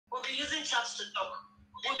using chat to talk.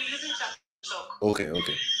 We'll be using chat to talk. Okay.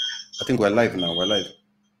 I think we're live now. We're live.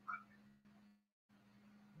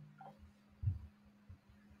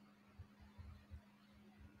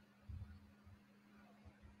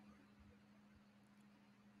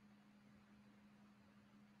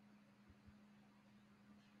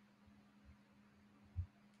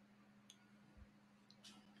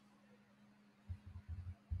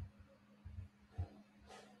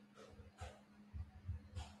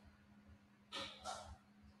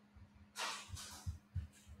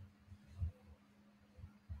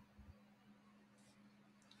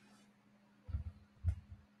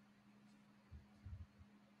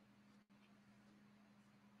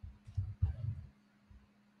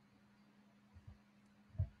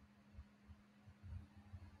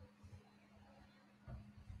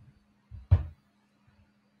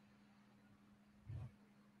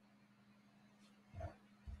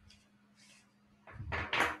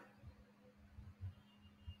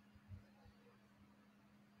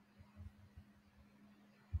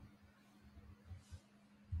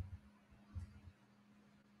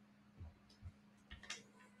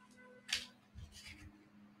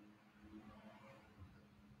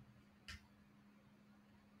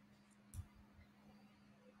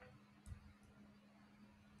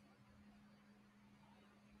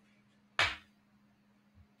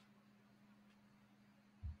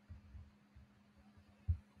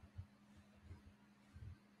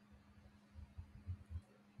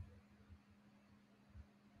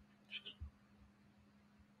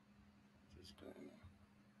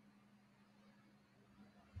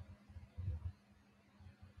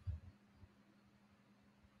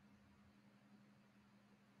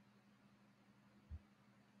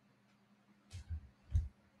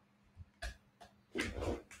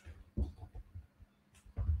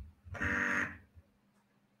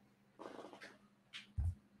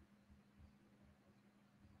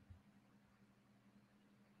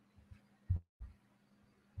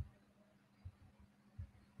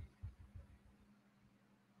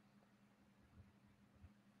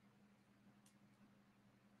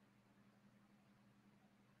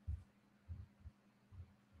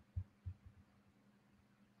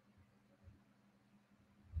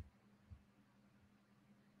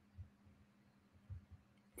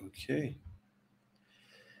 Okay.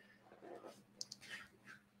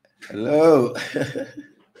 Hello.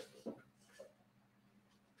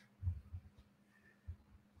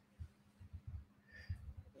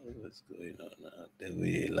 What's going on now? The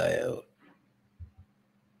way lie out.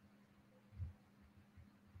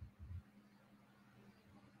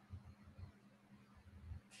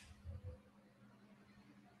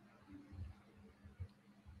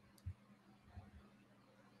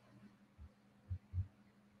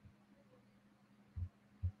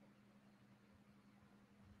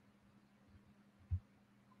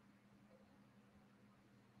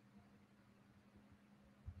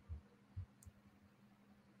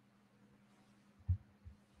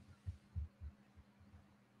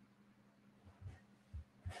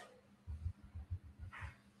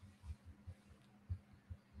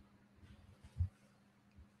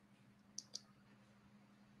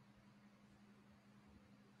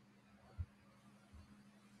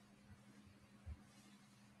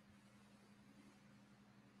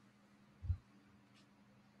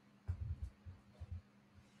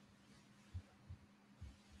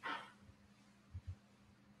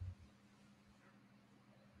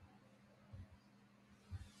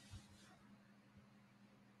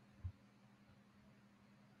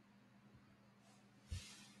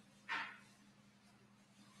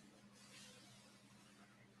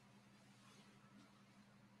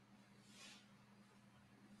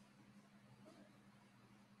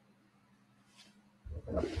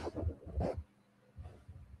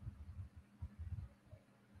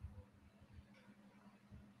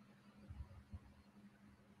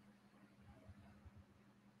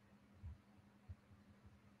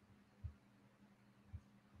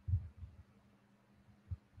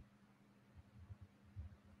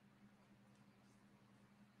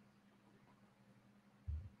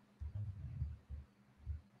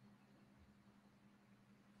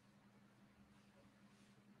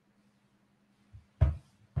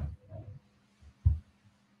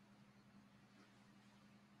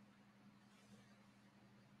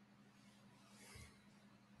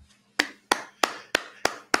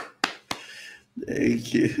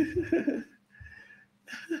 Thank you.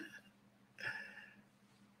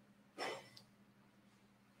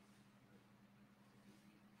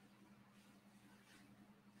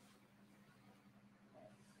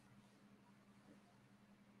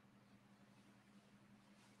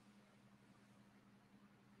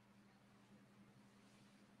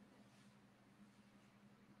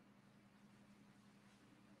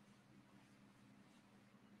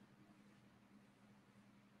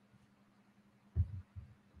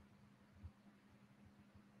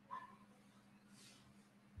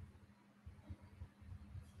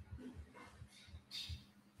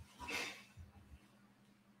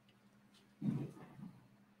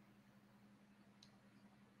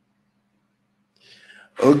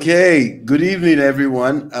 Okay, good evening,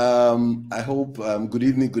 everyone. I hope good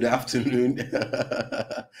evening, good afternoon,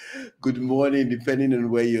 good morning, depending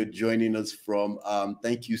on where you're joining us from.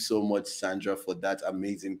 Thank you so much, Sandra, for that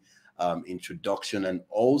amazing introduction, and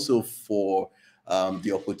also for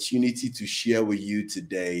the opportunity to share with you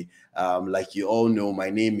today. Like you all know,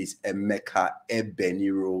 my name is Emeka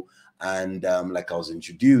Ebeniro, and like I was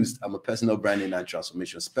introduced, I'm a personal branding and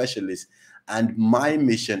transformation specialist, and my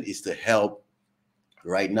mission is to help.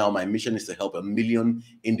 Right now, my mission is to help 1 million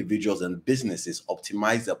individuals and businesses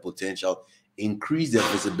optimize their potential, increase their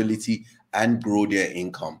visibility, and grow their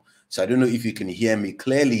income. So I don't know if you can hear me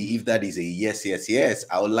clearly. If that is a yes, yes, yes,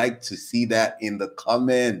 I would like to see that in the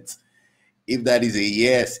comments. If that is a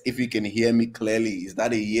yes, if you can hear me clearly, is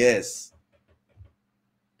that a yes?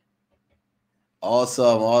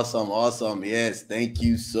 Awesome, awesome, awesome. Yes, thank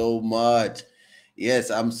you so much. Yes,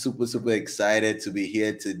 I'm super, super excited to be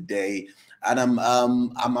here today. And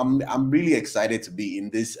I'm really excited to be in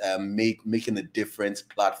this making a difference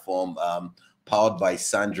platform powered by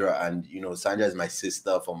Sandra. And Sandra is my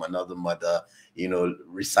sister from another mother,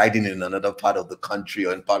 residing in another part of the country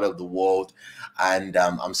or in part of the world. And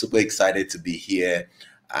I'm super excited to be here.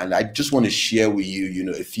 And I just want to share with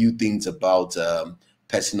you, a few things about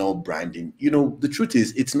personal branding. The truth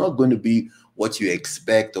is, it's not going to be what you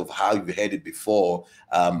expect of how you've heard it before.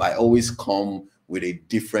 I always come with a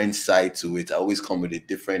different side to it. I always come with a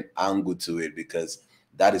different angle to it because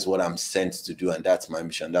that is what I'm sent to do, and that's my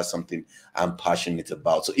mission. That's something I'm passionate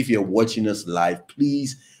about. So if you're watching us live,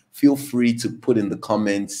 please feel free to put in the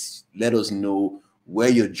comments. Let us know where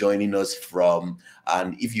you're joining us from,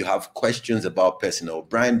 and if you have questions about personal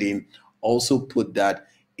branding, also put that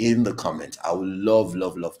in the comments. I would love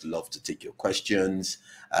to take your questions,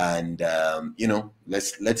 and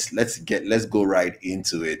let's go right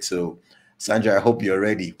into it. So, Sandra, I hope you're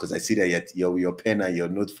ready because I see that your pen and your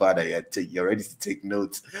notepad, and you're ready to take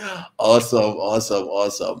notes. Awesome, awesome,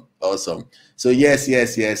 awesome, awesome. So yes,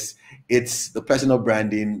 it's the personal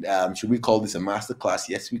branding. Should we call this a masterclass?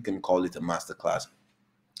 Yes, we can call it a masterclass.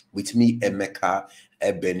 With me, Emeka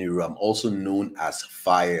Ebeniru. I'm also known as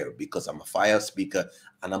Fire because I'm a fire speaker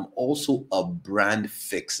and I'm also a brand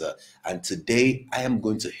fixer. And today I am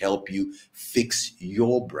going to help you fix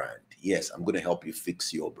your brand. Yes, I'm going to help you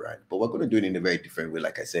fix your brand, but we're going to do it in a very different way,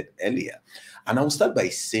 like I said earlier. And I'll start by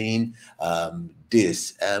saying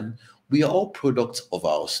this. We are all products of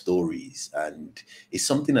our stories, and it's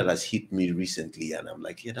something that has hit me recently. And I'm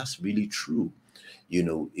like, yeah, that's really true.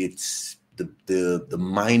 It's the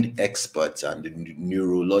mind expert and the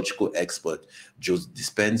neurological expert Joe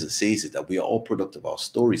Dispenza says it, that we are all product of our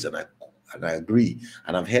stories, and I agree,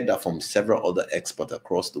 and I've heard that from several other experts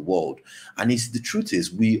across the world. And it's the truth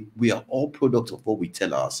is we are all product of what we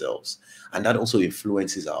tell ourselves, and that also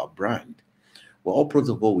influences our brand. We're all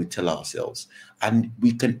product of what we tell ourselves, and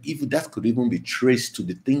we can even that could even be traced to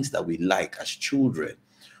the things that we like as children.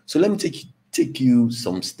 So let me take you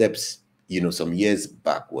some steps, some years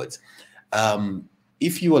backwards.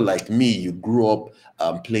 If you were like me, you grew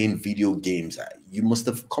up playing video games. You must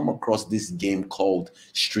have come across this game called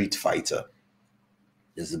Street Fighter.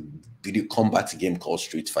 There's a video combat game called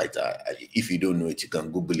Street Fighter. If you don't know it, you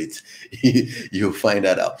can Google it. You'll find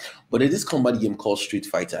that out. But there's this combat game called Street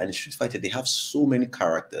Fighter, and in Street Fighter they have so many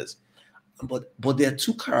characters. But there are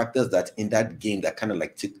two characters that in that game that kind of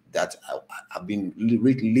like that I've been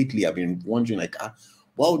lately. I've been wondering like,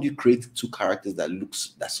 why would you create two characters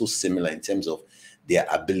that's so similar in terms of their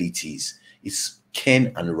abilities? It's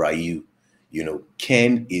Ken and Ryu.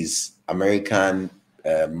 Ken is American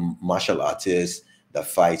martial artist that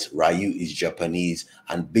fights. Ryu is Japanese,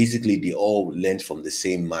 and basically they all learned from the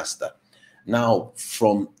same master. Now,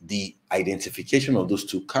 from the identification of those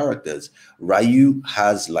two characters, Ryu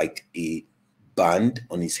has like a band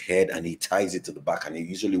on his head and he ties it to the back, and he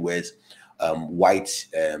usually wears white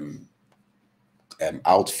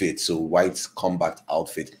outfit, so white combat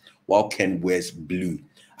outfit, while Ken wears blue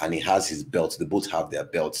and he has his belt. They both have their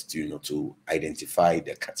belts to identify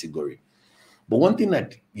their category. But one thing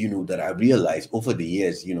that I realized over the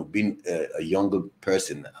years, being a younger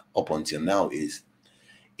person up until now, is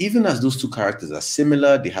even as those two characters are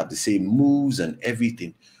similar, they have the same moves and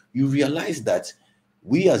everything, you realize that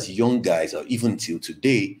we as young guys, or even till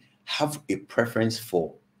today, have a preference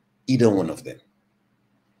for either one of them.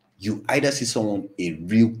 You either see someone, a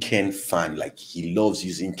real Ken fan, like he loves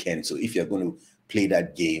using Ken. So if you're going to play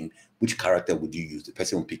that game, which character would you use? The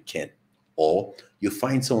person will pick Ken. Or you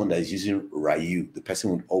find someone that is using Ryu, the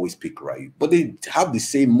person would always pick Ryu. But they have the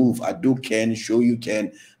same move. I do Ken, show you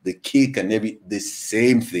Ken, the kick and the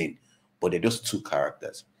same thing. But they're just two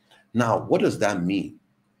characters. Now, what does that mean?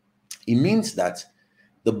 It means that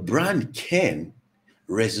The brand can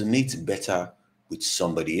resonate better with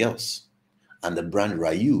somebody else, and the brand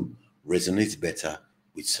Ryu resonates better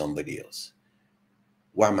with somebody else.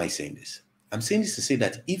 Why am I saying this? I'm saying this to say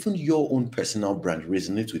that even your own personal brand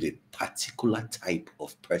resonates with a particular type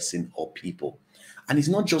of person or people. And it's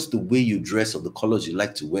not just the way you dress or the colors you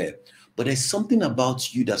like to wear, but there's something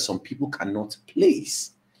about you that some people cannot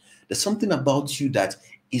place. There's something about you that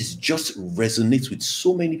is just resonates with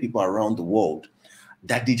so many people around the world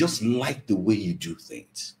that they just like the way you do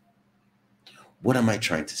things. What am I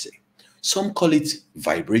trying to say? Some call it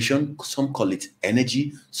vibration, some call it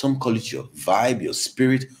energy, some call it your vibe, your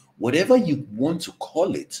spirit, whatever you want to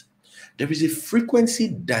call it. There is a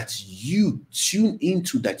frequency that you tune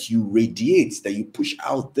into, that you radiate, that you push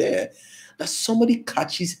out there, that somebody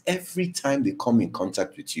catches every time they come in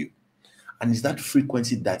contact with you. And it's that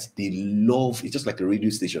frequency that they love. It's just like a radio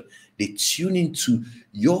station. They tune into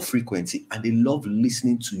your frequency and they love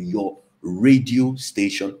listening to your radio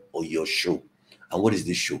station or your show. And what is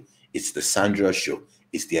this show? It's the Sandra show.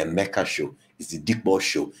 It's the Emeka show. It's the Dick Boss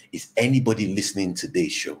show. It's anybody listening to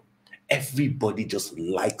today's show. Everybody just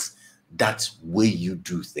likes that way you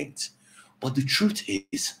do things. But the truth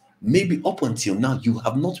is, maybe up until now, you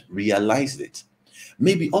have not realized it.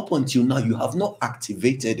 Maybe up until now, you have not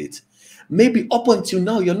activated it. Maybe up until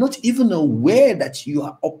now, you're not even aware that you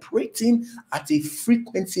are operating at a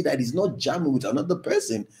frequency that is not jamming with another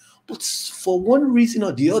person. But for one reason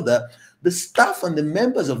or the other, the staff and the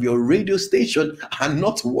members of your radio station are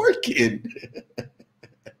not working.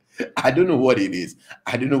 I don't know what it is.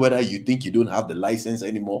 I don't know whether you think you don't have the license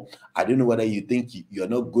anymore. I don't know whether you think you're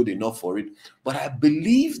not good enough for it. But I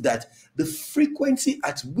believe that the frequency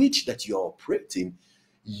at which that you're operating,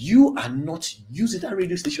 you are not using. That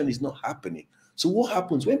radio station is not happening. So what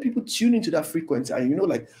happens when people tune into that frequency? And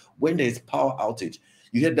like when there's power outage,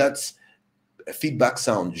 you hear that feedback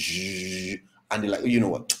sound, and they're like, you know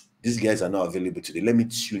what? These guys are not available today. Let me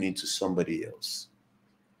tune into somebody else.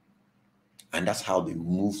 And that's how they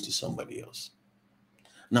move to somebody else.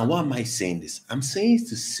 Now, why am I saying this? I'm saying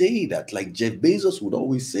to say that, like Jeff Bezos would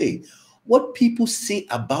always say, what people say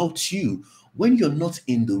about you when you're not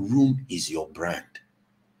in the room is your brand.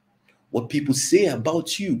 What people say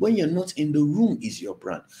about you when you're not in the room is your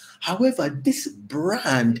brand. However, this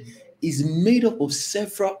brand is made up of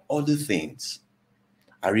several other things.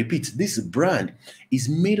 I repeat, this brand is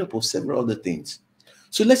made up of several other things.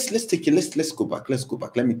 So let's go back.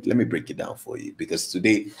 Let me break it down for you, because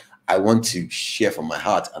today I want to share from my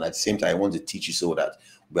heart, and at the same time I want to teach you so that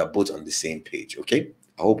we are both on the same page. Okay?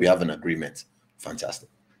 I hope we have an agreement. Fantastic.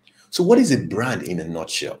 So what is a brand in a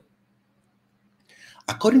nutshell?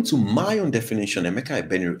 According to my own definition, Emeka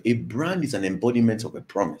Ebeniro, a brand is an embodiment of a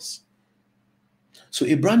promise. So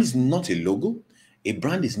a brand is not a logo. A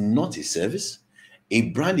brand is not a service. A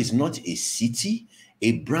brand is not a city.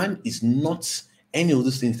 A brand is not any of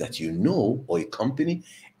those things that you know, or a company.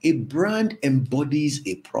 A brand embodies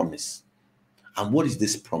a promise. And what is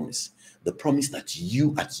this promise? The promise that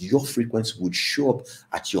you, at your frequency, would show up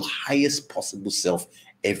at your highest possible self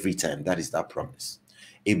every time. That is that promise.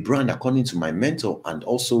 A brand, according to my mentor and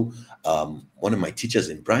also one of my teachers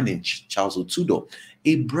in branding, Charles Otudo,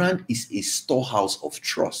 a brand is a storehouse of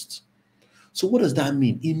trust. So what does that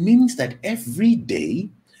mean? It means that every day,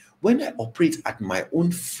 when I operate at my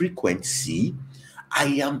own frequency, I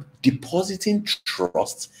am depositing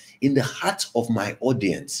trust in the heart of my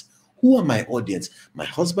audience. Who are my audience? My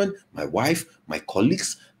husband, my wife, my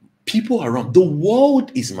colleagues, people around. The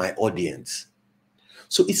world is my audience.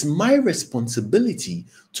 So it's my responsibility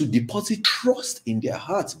to deposit trust in their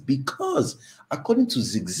hearts, because according to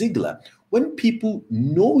Zig Ziglar, when people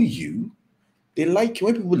know you, they like you.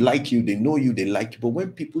 When people like you, they know you, they like you. But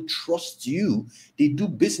when people trust you, they do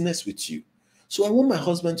business with you. So I want my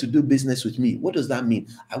husband to do business with me. What does that mean?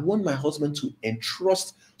 I want my husband to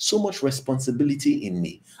entrust so much responsibility in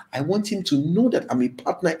me. I want him to know that I'm a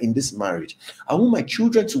partner in this marriage. I want my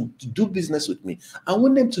children to do business with me. I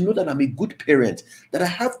want them to know that I'm a good parent, that I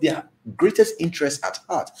have their greatest interest at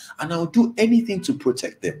heart, and I'll do anything to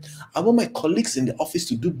protect them. I want my colleagues in the office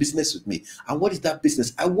to do business with me. And what is that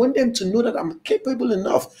business? I want them to know that I'm capable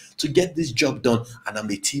enough to get this job done, and I'm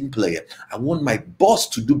a team player. I want my boss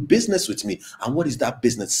to do business with me. And what is that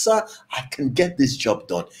business? Sir, I can get this job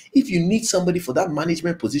done. If you need somebody for that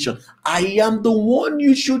management position, I am the one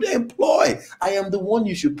you should employ. I am the one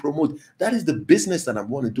you should promote. That is the business that I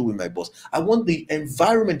want to do with my boss. I want the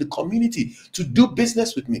environment, the community to do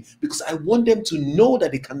business with me, because because I want them to know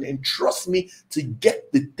that they can entrust me to get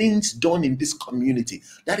the things done in this community.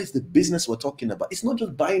 That is the business we're talking about. It's not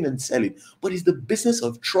just buying and selling, but it's the business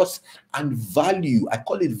of trust and value. I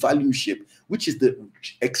call it value ship, which is the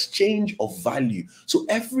exchange of value. So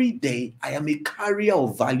every day I am a carrier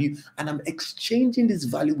of value, and I'm exchanging this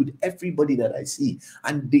value with everybody that I see,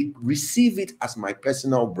 and they receive it as my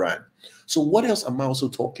personal brand. So what else am I also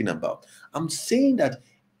talking about? I'm saying that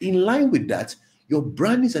in line with that, your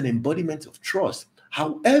brand is an embodiment of trust.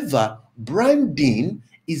 However, branding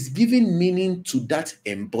is giving meaning to that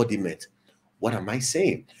embodiment. What am I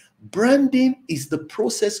saying? Branding is the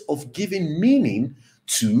process of giving meaning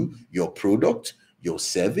to your product, your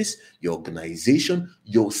service, your organization,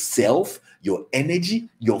 yourself, your energy,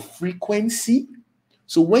 your frequency.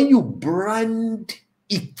 So when you brand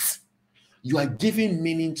it, you are giving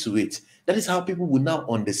meaning to it. That is how people will now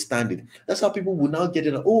understand it. That's how people will now get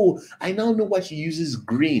it. Oh, I now know why she uses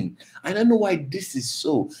green. I now know why this is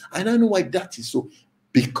so. I now know why that is so.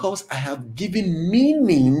 Because I have given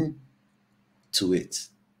meaning to it.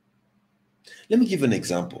 Let me give an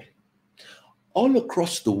example. All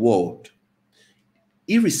across the world,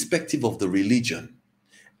 irrespective of the religion,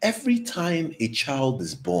 every time a child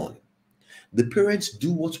is born, the parents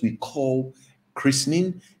do what we call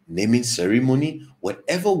christening, naming ceremony,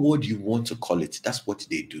 whatever word you want to call it. That's what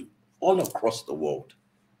they do all across the world.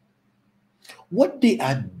 What they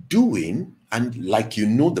are doing, and like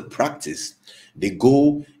the practice, they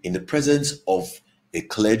go in the presence of a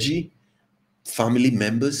clergy, family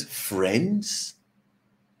members, friends.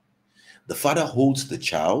 The father holds the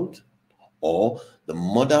child, or the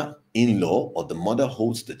mother-in-law or the mother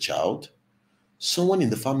holds the child. Someone in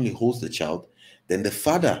the family holds the child. Then the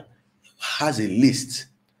father has a list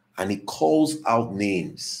and he calls out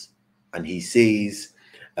names and he says,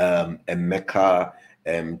 Emeka,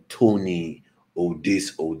 Tony, or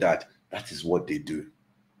this or that. That is what they do.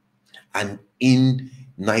 And in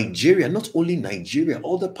Nigeria, not only Nigeria,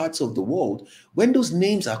 other parts of the world, when those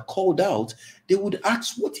names are called out, they would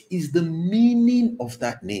ask, what is the meaning of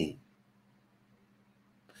that name?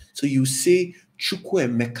 So you say, Chukwu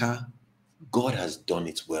Emeka, God has done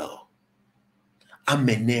it well.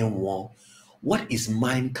 Amenewo, what is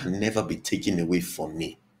mine can never be taken away from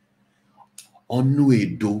me.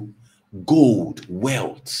 Onuedo, gold,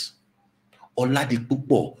 wealth.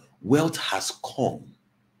 Oladipupo, wealth has come.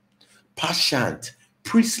 Pashant,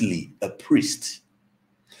 priestly, a priest.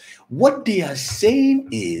 What they are saying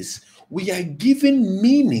is, we are giving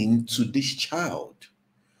meaning to this child.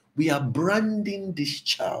 We are branding this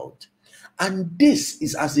child. And this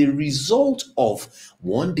is as a result of,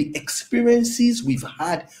 one, the experiences we've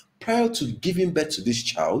had prior to giving birth to this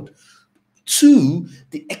child. Two,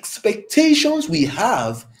 the expectations we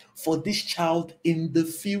have for this child in the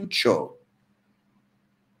future.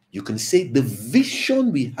 You can say the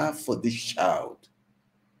vision we have for this child.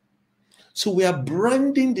 So we are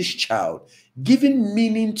branding this child, giving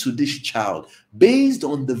meaning to this child based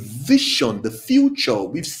on the vision, the future.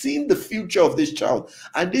 We've seen the future of this child,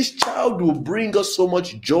 and this child will bring us so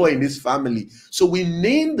much joy in this family. So we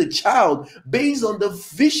name the child based on the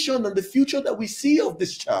vision and the future that we see of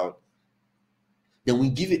this child. Then we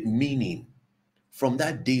give it meaning from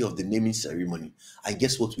that day of the naming ceremony. And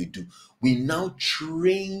guess what we do? We now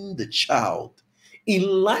train the child in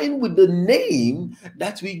line with the name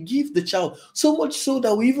that we give the child. So much so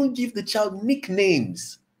that we even give the child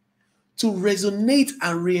nicknames to resonate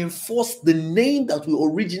and reinforce the name that we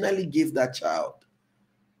originally gave that child.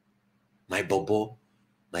 My bobo,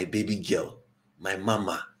 my baby girl, my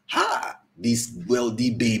mama. Ha! This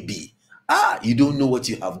wealthy baby. Ah, you don't know what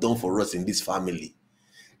you have done for us in this family.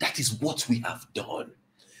 That is what we have done.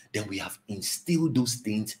 Then we have instilled those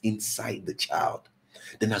things inside the child.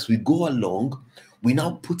 Then as we go along, we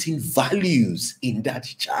now put in values in that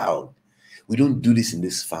child. We don't do this in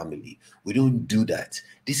this family. We don't do that.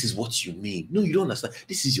 This is what you mean. No, you don't understand.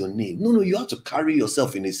 This is your name. No, you have to carry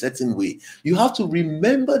yourself in a certain way. You have to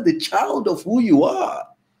remember the child of who you are.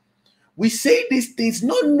 We say these things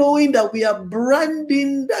not knowing that we are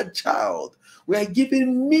branding that child. We are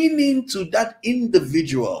giving meaning to that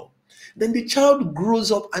individual. Then the child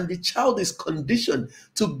grows up and the child is conditioned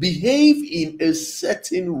to behave in a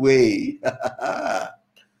certain way.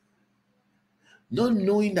 Not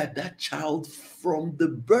knowing that that child, from the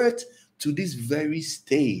birth to this very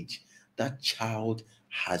stage, that child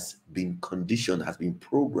has been conditioned, has been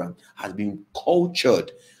programmed, has been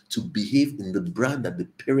cultured to behave in the brand that the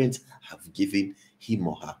parents have given him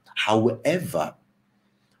or her. However,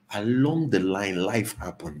 along the line, life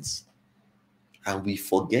happens and we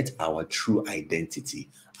forget our true identity,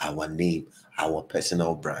 our name, our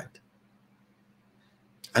personal brand.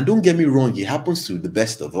 And don't get me wrong, it happens to the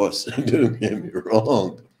best of us. Don't get me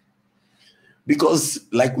wrong. Because,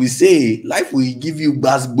 like we say, life will give you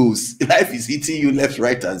boost. Life is hitting you left,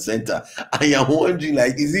 right, and center. And you're wondering,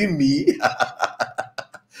 like, is it me?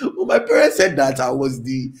 Well, my parents said that I was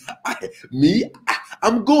me.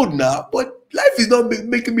 I'm gold now, but life is not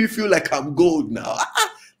making me feel like I'm gold now.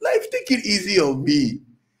 Life, take it easy on me.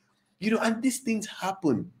 And these things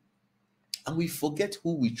happen. And we forget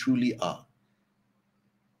who we truly are.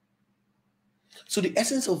 So the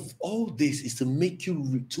essence of all this is to make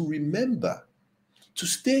you to remember, to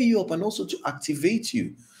stir you up, and also to activate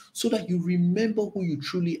you so that you remember who you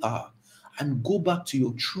truly are and go back to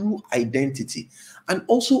your true identity, and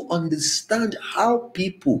also understand how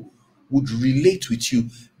people would relate with you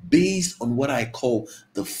based on what I call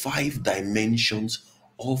the 5 dimensions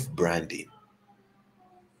of branding.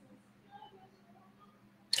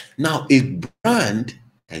 Now, a brand,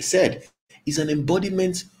 like I said, is an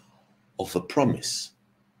embodiment of a promise,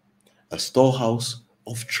 a storehouse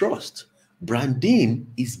of trust. Branding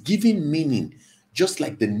is giving meaning, just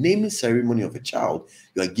like the naming ceremony of a child.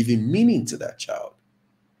 You are giving meaning to that child.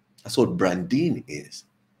 That's what branding is.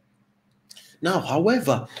 Now,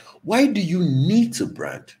 however, why do you need to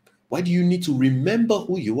brand? Why do you need to remember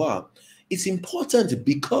who you are? It's important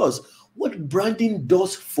because what branding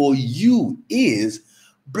does for you is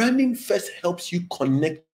branding first helps you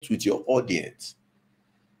connect with your audience.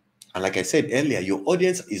 And like I said earlier, your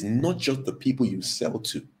audience is not just the people you sell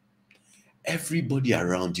to. Everybody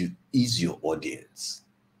around you is your audience.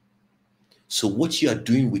 So what you are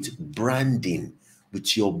doing with branding,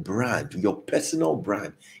 with your brand, your personal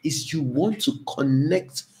brand, is you want to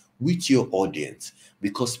connect with your audience,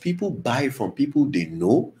 because people buy from people they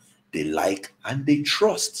know, they like, and they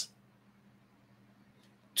trust.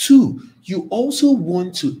 2, you also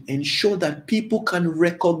want to ensure that people can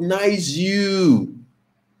recognize you.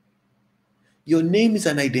 Your name is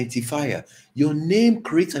an identifier. Your name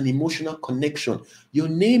creates an emotional connection. Your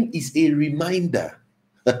name is a reminder.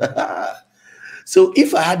 So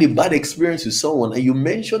if I had a bad experience with someone and you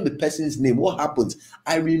mention the person's name, what happens?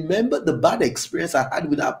 I remember the bad experience I had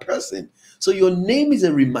with that person. So your name is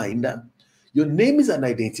a reminder. Your name is an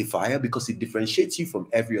identifier because it differentiates you from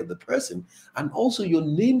every other person. And also your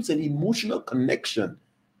name is an emotional connection.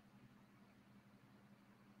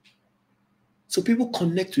 So people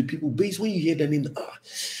connect with people based when you hear their name,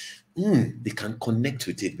 they can connect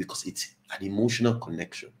with it because it's an emotional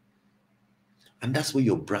connection. And that's where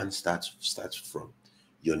your brand starts from,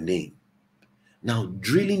 your name. Now,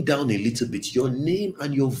 drilling down a little bit, your name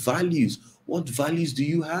and your values. What values do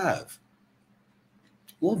you have?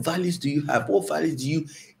 What values do you have? What values do you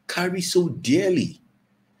carry so dearly?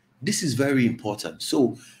 This is very important.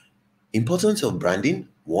 So, importance of branding: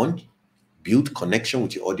 1, build connection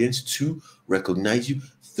with your audience. 2, recognize you.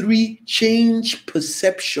 3, change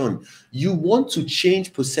perception. You want to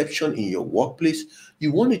change perception in your workplace.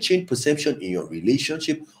 You want to change perception in your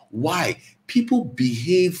relationship. Why? People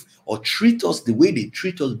behave or treat us the way they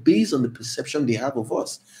treat us based on the perception they have of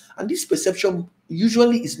us. And this perception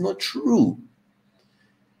usually is not true.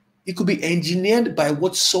 It could be engineered by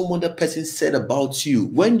what some other person said about you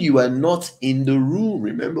when you are not in the room.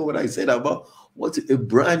 Remember what I said about what a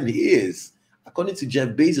brand is. According to Jeff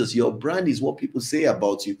Bezos, your brand is what people say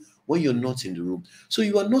about you when you're not in the room. So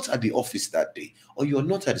you are not at the office that day, or you are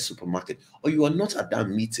not at the supermarket, or you are not at that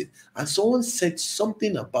meeting, and someone said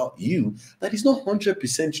something about you that is not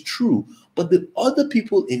 100% true, but the other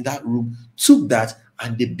people in that room took that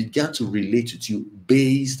and they began to relate with you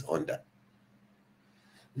based on that.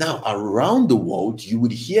 Now, around the world, you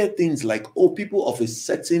would hear things like, people of a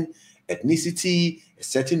certain ethnicity, a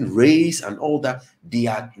certain race, and all that, they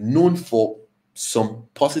are known for some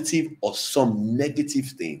positive or some negative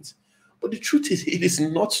things. But the truth is, it is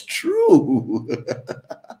not true.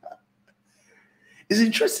 It's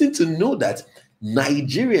interesting to know that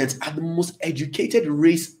Nigerians are the most educated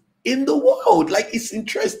race in the world. Like, it's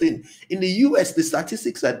interesting. In the US, the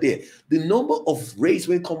statistics are there. The number of race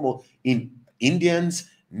when come in Indians,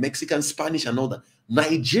 Mexican, Spanish, and all that.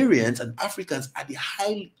 Nigerians and Africans are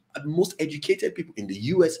the most educated people in the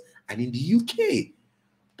US and in the UK.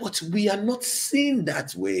 But we are not seen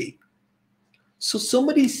that way. So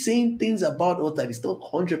somebody is saying things about us that is not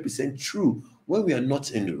 100% true when we are not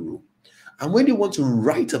in the room. And when they want to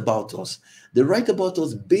write about us, they write about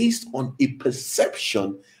us based on a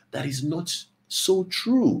perception that is not so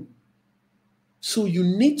true. So you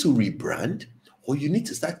need to rebrand, or you need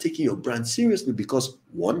to start taking your brand seriously because,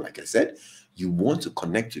 1, like I said, you want to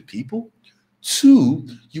connect with people. 2,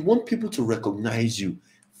 you want people to recognize you.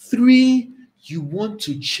 3, you want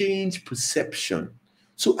to change perception.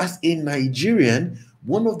 So as a Nigerian,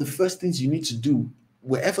 One of the first things you need to do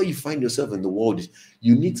wherever you find yourself in the world is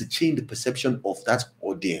you need to change the perception of that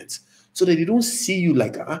audience so that they don't see you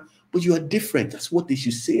like, but you are different. That's what they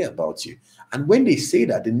should say about you. And when they say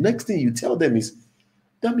that, the next thing you tell them is,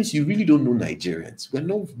 that means you really don't know Nigerians. We're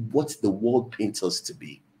not what the world paints us to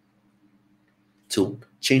be. So,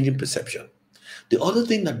 changing perception. The other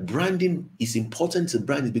thing that branding is important to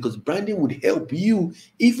brand is because branding would help you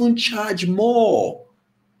even charge more.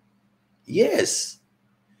 Yes.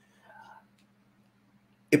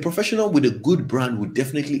 A professional with a good brand would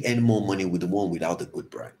definitely earn more money with the one without a good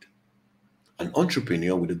brand. An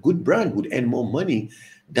entrepreneur with a good brand would earn more money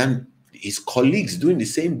than his colleagues doing the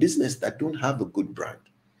same business that don't have a good brand.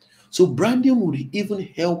 So branding would even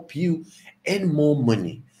help you earn more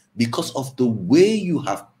money because of the way you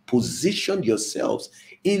have positioned yourselves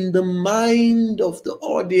in the mind of the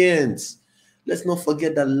audience. Let's not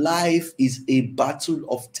forget that life is a battle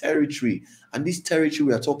of territory. And this territory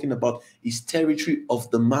we are talking about is territory of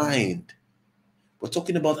the mind. We're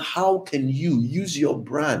talking about how can you use your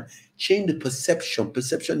brand, change the perception.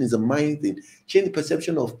 Perception is a mind thing. Change the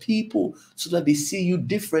perception of people so that they see you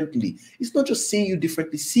differently. It's not just seeing you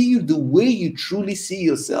differently, see you the way you truly see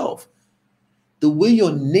yourself. The way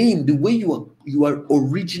you're named, the way you are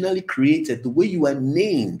originally created, the way you are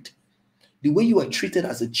named, the way you are treated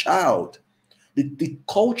as a child, the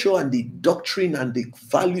culture and the doctrine and the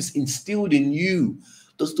values instilled in you.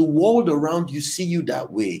 Does the world around you see you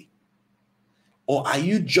that way? Or are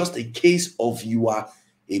you just a case of you are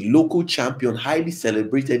a local champion, highly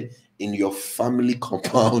celebrated in your family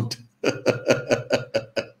compound?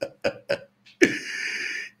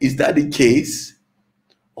 Is that the case?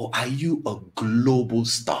 Or are you a global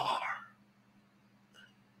star?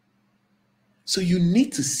 So you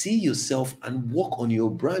need to see yourself and work on your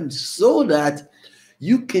brand so that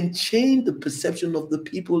you can change the perception of the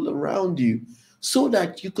people around you so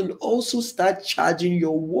that you can also start charging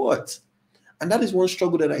your worth. And that is one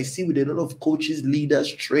struggle that I see with a lot of coaches,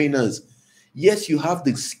 leaders, trainers. Yes, you have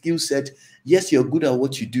the skill set. Yes, you're good at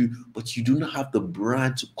what you do, but you do not have the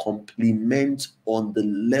brand to complement on the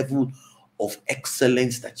level of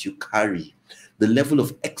excellence that you carry, the level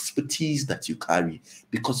of expertise that you carry,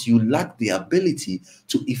 because you lack the ability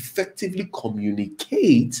to effectively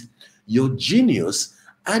communicate your genius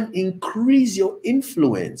and increase your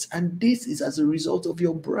influence. And this is as a result of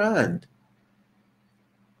your brand.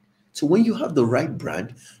 So when you have the right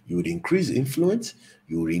brand, you would increase influence,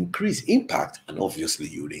 you would increase impact, and obviously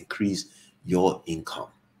you would increase your income.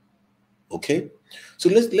 Okay, so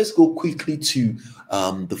let's go quickly to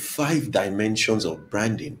the 5 dimensions of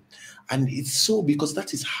branding. And it's so because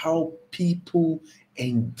that is how people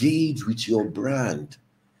engage with your brand.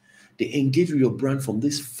 They engage with your brand from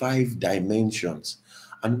these 5 dimensions.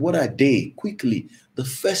 And what are they? Quickly, the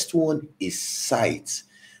first one is sight.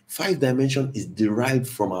 5 dimension is derived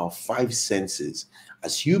from our 5 senses.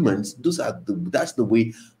 As humans, that's the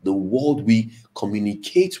way the world, we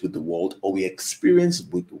communicate with the world, or we experience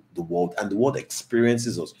with the world, and the world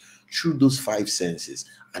experiences us through those 5 senses.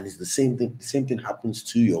 And it's the same thing. The same thing happens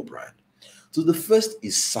to your brand. So the first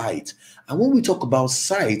is sight. And when we talk about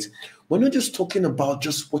sight, we're not just talking about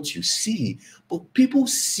just what you see, but people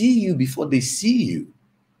see you before they see you.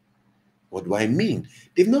 What do I mean?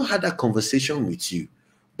 They've not had that conversation with you,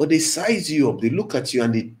 but they size you up, they look at you,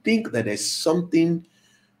 and they think that there's something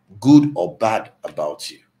good or bad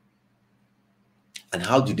about you. And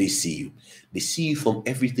how do they see you? They see you from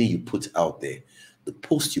everything you put out there, the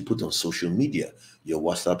posts you put on social media, your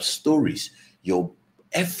WhatsApp stories, your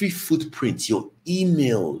every footprint, your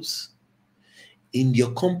emails, in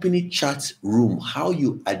your company chat room, how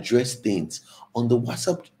you address things, on the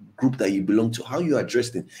WhatsApp group that you belong to, how you address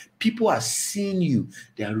things. People are seeing you.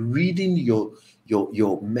 They are reading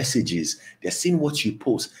your messages. They're seeing what you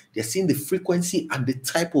post. They're seeing the frequency and the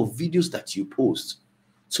type of videos that you post.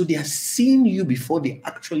 So they are seeing you before they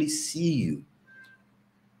actually see you.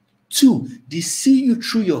 2, they see you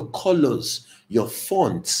through your colors, your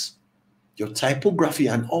fonts, your typography,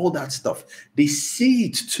 and all that stuff. They see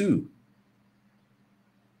it too.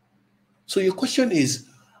 So your question is,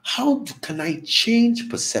 how can I change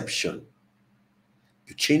perception?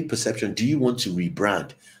 You change perception. Do you want to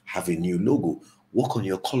rebrand, have a new logo, work on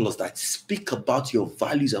your colors that speak about your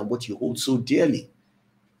values and what you hold so dearly?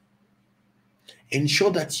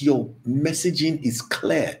 Ensure that your messaging is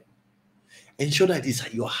clear. Ensure that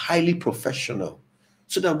you're highly professional.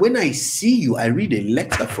 So that when I see you, I read a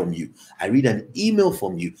letter from you, I read an email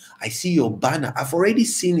from you, I see your banner, I've already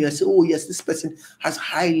seen you, I say, oh yes, this person has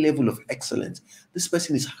high level of excellence. This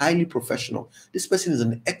person is highly professional. This person is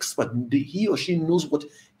an expert. He or she knows what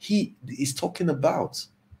he is talking about.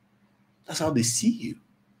 That's how they see you.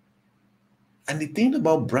 And the thing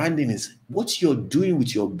about branding is what you're doing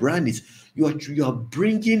with your brand is you're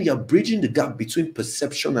bringing, you're bridging the gap between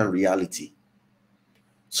perception and reality.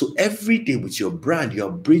 So every day with your brand,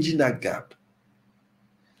 you're bridging that gap.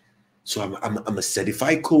 So I'm a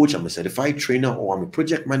certified coach, I'm a certified trainer, or I'm a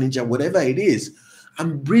project manager, whatever it is.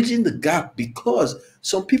 I'm bridging the gap because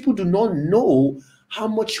some people do not know how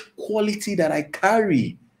much quality that I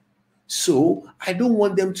carry. So I don't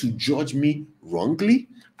want them to judge me wrongly.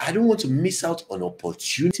 I don't want to miss out on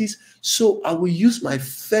opportunities. So I will use my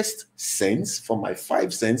first sense from my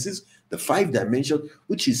five senses, the five dimensions,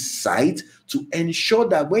 which is sight, to ensure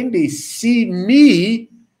that when they see me,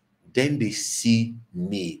 then they see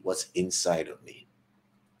me, what's inside of me.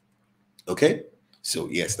 Okay? So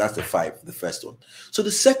yes, that's the the first one. So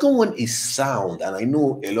the second one is sound. And I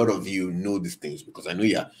know a lot of you know these things because I know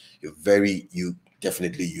you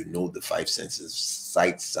definitely you know the five senses: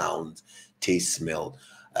 sight, sound, taste, smell,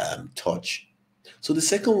 touch. So the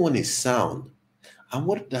second one is sound. And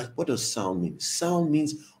what does sound mean? Sound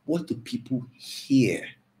means, what do people hear?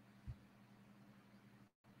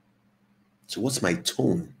 So what's my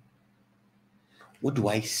tone? What do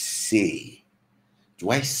I say?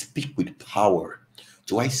 Do I speak with power?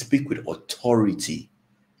 Do I speak with authority?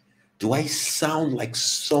 Do I sound like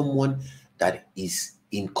someone that is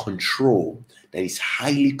in control, that is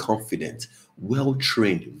highly confident, well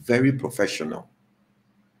trained, very professional?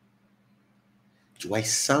 Do I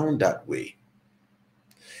sound that way?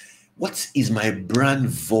 What is my brand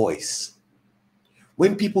voice?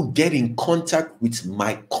 When people get in contact with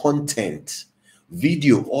my content,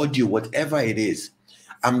 video, audio, whatever it is,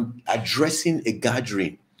 I'm addressing a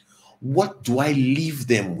gathering. What do I leave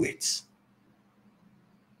them with?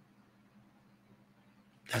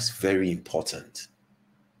 That's very important.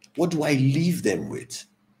 What do I leave them with?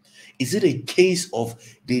 Is it a case of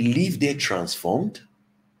they leave there transformed?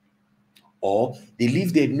 Or they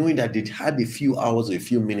leave there knowing that they'd had a few hours or a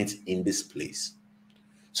few minutes in this place?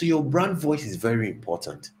 So your brand voice is very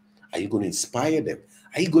important. Are you going to inspire them?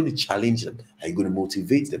 Are you going to challenge them? Are you going to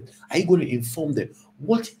motivate them? Are you going to inform them?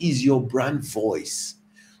 What is your brand voice?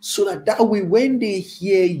 So that way, when they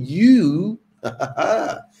hear you,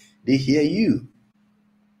 they hear you.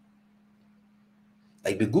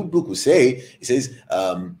 Like the good book will say, it says,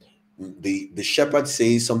 the shepherd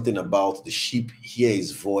says something about the sheep hear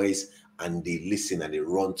his voice and they listen and they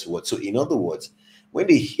run towards. So in other words, when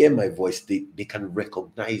they hear my voice, they can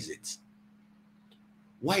recognize it.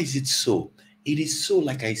 Why is it so? It is so,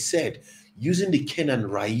 like I said, using the Ken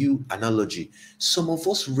and Ryu analogy, some of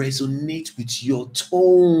us resonate with your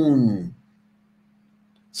tone.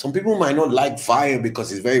 Some people might not like fire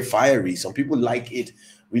because it's very fiery. Some people like it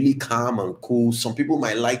really calm and cool. Some people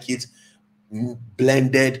might like it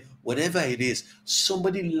blended, whatever it is.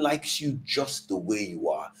 Somebody likes you just the way you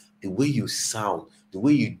are, the way you sound, the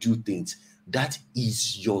way you do things. That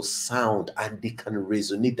is your sound, and they can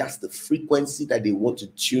resonate. That's the frequency that they want to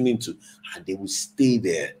tune into, and they will stay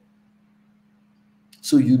there.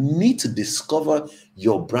 So you need to discover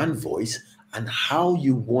your brand voice and how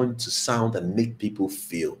you want to sound and make people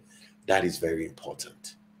feel. That is very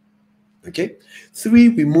important. Okay. 3,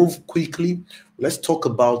 we move quickly. Let's talk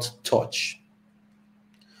about touch.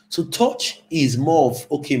 So touch is more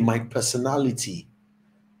of, okay, my personality.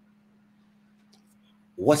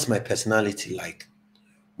 What's my personality like?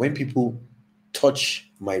 When people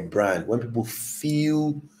touch my brand, when people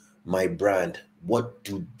feel my brand, what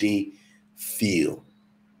do they feel?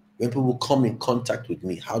 When people come in contact with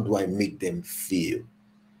me, how do I make them feel?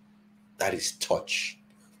 That is touch.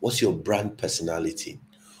 What's your brand personality?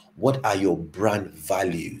 What are your brand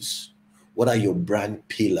values? What are your brand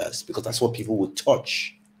pillars? Because that's what people will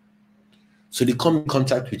touch. So they come in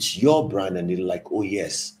contact with your brand and they're like, oh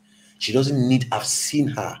yes, she doesn't need, I've seen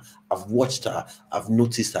her, I've watched her, I've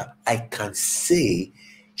noticed her. I can say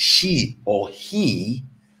she or he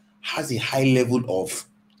has a high level of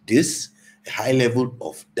this, a high level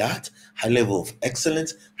of that, high level of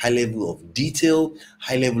excellence, high level of detail,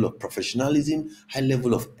 high level of professionalism, high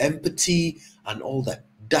level of empathy, and all that.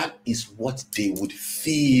 That is what they would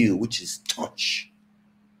feel, which is touch.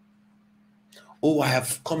 Oh, I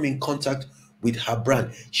have come in contact with her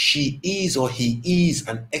brand. She is or he is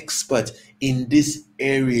an expert in this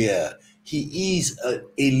area. He is a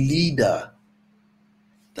leader.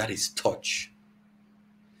 That is touch.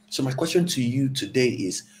 So my question to you today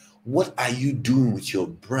is, what are you doing with your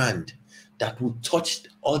brand that will touch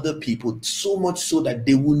other people so much so that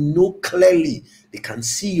they will know clearly, they can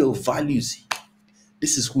see your values.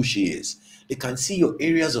 This is who she is. They can see your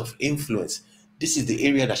areas of influence. This is the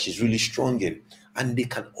area that she's really strong in. And they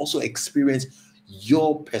can also experience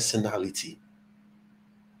your personality.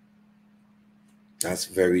 That's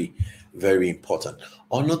very, very important.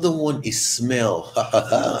 Another one is smell.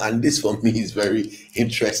 And this for me is very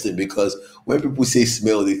interesting because when people say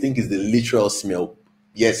smell, they think it's the literal smell.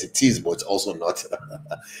 Yes, it is, but also not.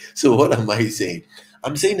 So, what am I saying?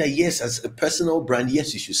 I'm saying that yes, as a personal brand,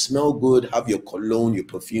 yes, you should smell good, have your cologne, your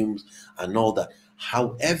perfumes, and all that.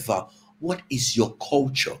 However, what is your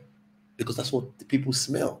culture? Because that's what the people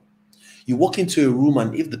smell. You walk into a room,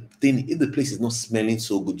 and if the place is not smelling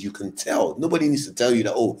so good, you can tell. Nobody needs to tell you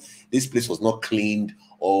that, oh, this place was not cleaned,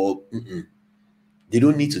 or they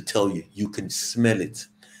don't need to tell you. You can smell it.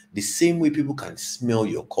 The same way people can smell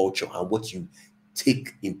your culture and what you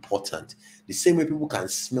take important. The same way people can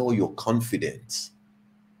smell your confidence.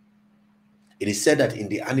 It is said that in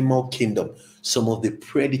the animal kingdom, some of the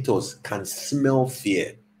predators can smell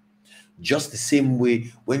fear. Just the same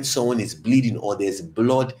way when someone is bleeding or there's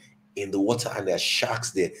blood in the water and there are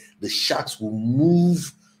sharks there, the sharks will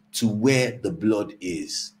move to where the blood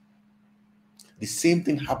is. The same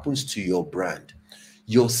thing happens to your brand.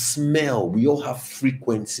 Your smell, we all have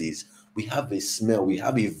frequencies. We have a smell, we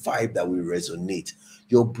have a vibe that will resonate.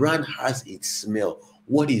 Your brand has its smell.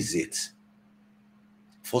 What is it?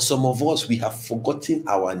 For some of us, we have forgotten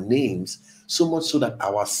our names so much so that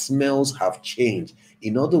our smells have changed.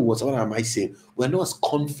 In other words, what am I saying? We're not as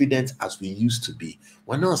confident as we used to be.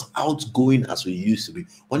 We're not as outgoing as we used to be.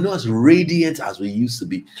 We're not as radiant as we used to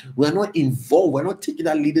be. We're not involved. We're not taking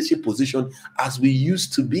that leadership position as we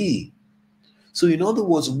used to be. So, in other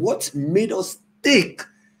words, what made us thick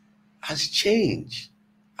has changed.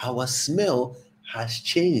 Our smell has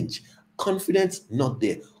changed. Confidence not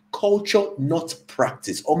there. Culture not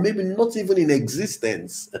practiced, or maybe not even in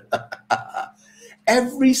existence.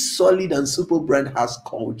 Every solid and super brand has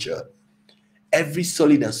culture. Every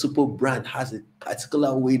solid and super brand has a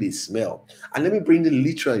particular way they smell. And let me bring it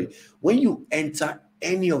literally. When you enter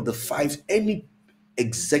any of the five, any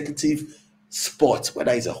executive spot,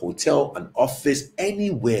 whether it's a hotel, an office,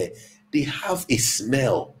 anywhere, they have a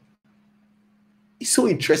smell. It's so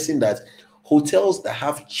interesting that hotels that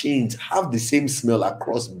have chains have the same smell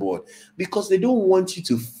across board because they don't want you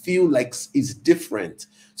to feel like it's different.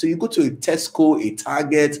 So you go to a Tesco, a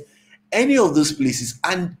Target, any of those places,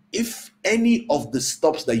 and if any of the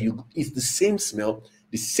stops that it's the same smell,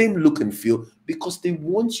 the same look and feel, because they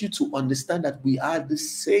want you to understand that we are the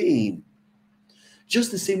same.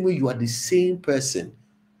 Just the same way you are the same person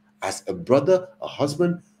as a brother, a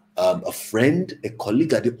husband, a friend, a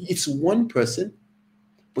colleague. It's one person,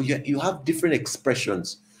 but you have different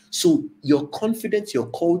expressions. So your confidence, your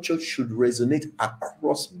culture should resonate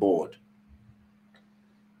across board.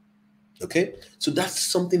 Okay? So that's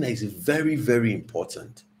something that is very, very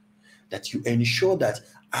important. That you ensure that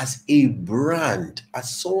as a brand,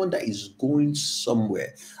 as someone that is going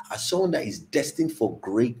somewhere, as someone that is destined for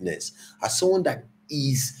greatness, as someone that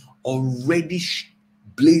is already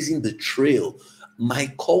blazing the trail,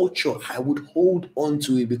 my culture, I would hold on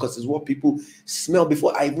to it because it's what people smell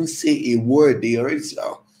before I even say a word. They already say,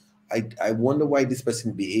 oh, I wonder why this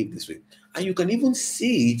person behaved this way. And you can even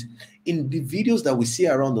see it in the videos that we see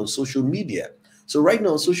around on social media. So right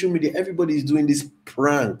now on social media, everybody is doing this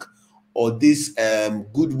prank or this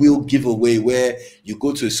goodwill giveaway where you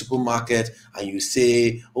go to a supermarket and you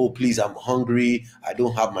say, oh, please, I'm hungry. I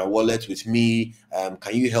don't have my wallet with me.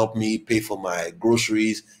 Can you help me pay for my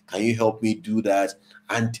groceries? Can you help me do that?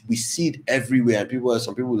 And we see it everywhere. And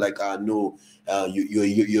some people like, no, you're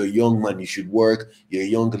a young man, you should work. You're a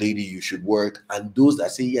young lady, you should work. And those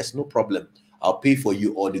that say, yes, no problem, I'll pay for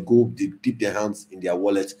you, or they dip their hands in their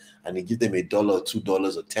wallet and they give them $1 or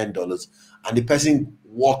 $2 or $10, and the person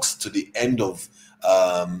walks to the end of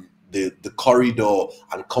the corridor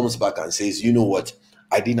and comes back and says, you know what,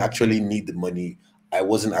 I didn't actually need the money. I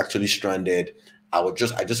wasn't actually stranded. I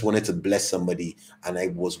just wanted to bless somebody, and I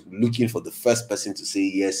was looking for the first person to say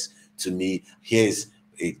yes to me. Here's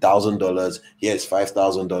 $1,000. Here's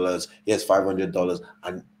 $5,000. Here's $500,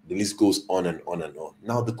 and the list goes on and on and on.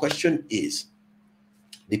 Now the question is,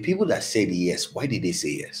 the people that said yes, why did they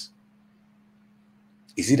say yes?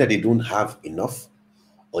 Is it that they don't have enough,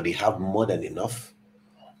 or they have more than enough,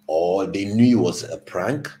 or they knew it was a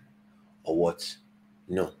prank, or what?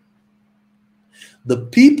 No. The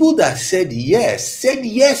people that said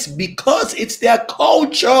yes because it's their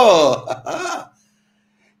culture.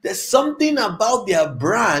 There's something about their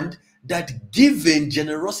brand that giving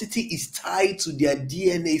generosity is tied to their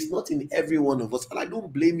DNA. It's not in every one of us, and I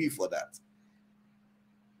don't blame you for that.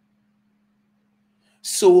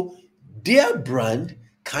 So their brand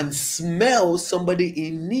can smell somebody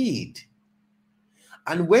in need.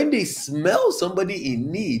 And when they smell somebody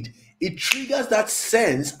in need, It triggers that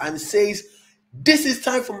sense and says, this is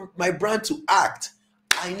time for my brand to act.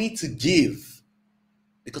 I need to give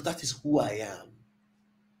because that is who I am.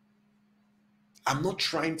 I'm not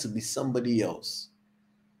trying to be somebody else.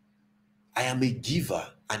 I am a giver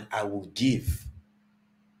and I will give.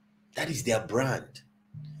 That is their brand.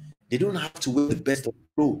 They don't have to wear the best of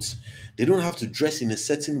clothes. They don't have to dress in a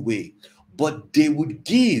certain way, but they would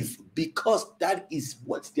give because that is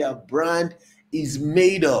what their brand is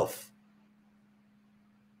made of.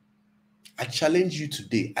 I challenge you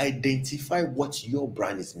today, identify what your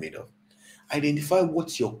brand is made of. Identify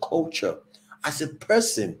what's your culture. As a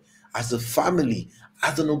person, as a family,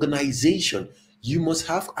 as an organization, you must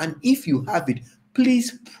have, and if you have it,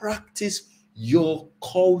 please practice your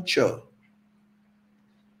culture.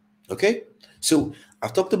 Okay? So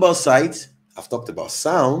I've talked about sight, I've talked about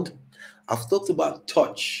sound, I've talked about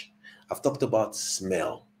touch, I've talked about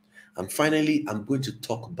smell. And finally, I'm going to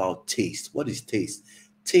talk about taste. What is taste?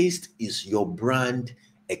 Taste is your brand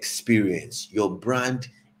experience, your brand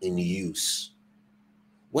in use.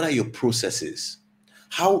 What are your processes?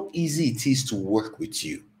 How easy it is to work with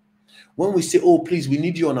you. When we say, oh, please, we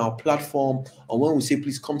need you on our platform, or when we say,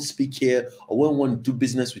 please come speak here, or when we want to do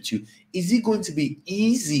business with you, is it going to be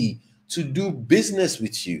easy to do business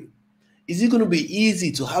with you? Is it going to be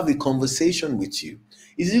easy to have a conversation with you?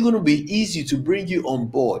 Is it going to be easy to bring you on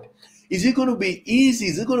board? Is it going to be easy?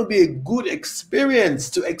 Is it going to be a good experience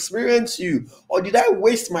to experience you? Or did I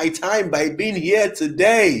waste my time by being here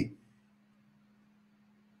today?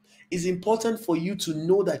 It's important for you to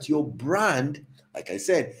know that your brand, like I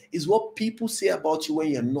said, is what people say about you when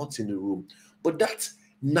you're not in the room. But that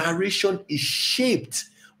narration is shaped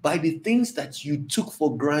by the things that you took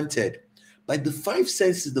for granted, by the 5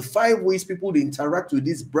 senses, the 5 ways people would interact with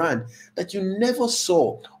this brand that you never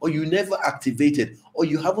saw or you never activated or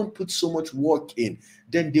you haven't put so much work in.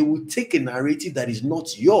 Then they will take a narrative that is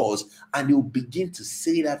not yours and they will begin to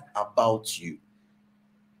say that about you.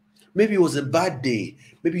 Maybe it was a bad day.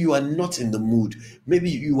 Maybe you are not in the mood. Maybe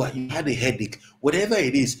you had a headache. Whatever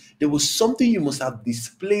it is, there was something you must have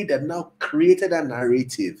displayed that now created a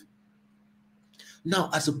narrative. Now,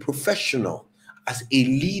 as a professional, as a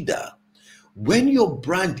leader, when your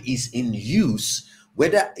brand is in use,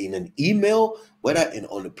 whether in an email, whether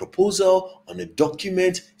on a proposal, on a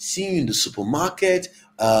document, seeing you in the supermarket,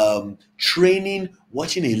 training,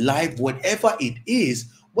 watching a live, whatever it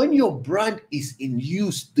is, when your brand is in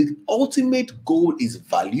use, the ultimate goal is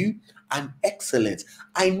value and excellence.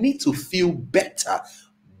 I need to feel better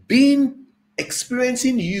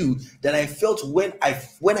experiencing you that I felt when I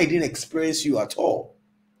didn't experience you at all.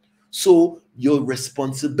 So your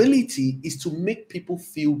responsibility is to make people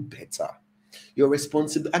feel better. Your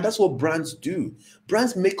responsibility, and that's what brands do.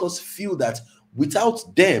 Brands make us feel that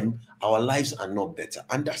without them, our lives are not better.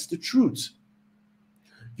 And that's the truth.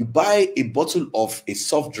 You buy a bottle of a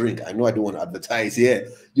soft drink. I know I don't want to advertise here.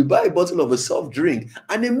 You buy a bottle of a soft drink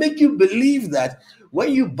and they make you believe that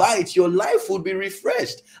when you buy it, your life will be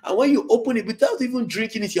refreshed. And when you open it without even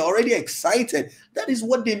drinking it, you're already excited. That is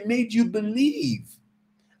what they made you believe.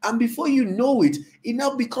 And before you know it, it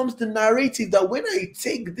now becomes the narrative that when I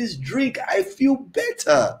take this drink, I feel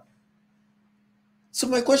better. So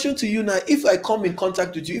my question to you now, if I come in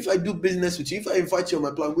contact with you, if I do business with you, if I invite you on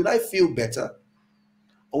my plan, will I feel better?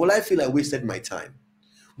 Or will I feel I wasted my time?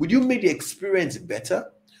 Would you make the experience better?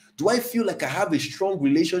 Do I feel like I have a strong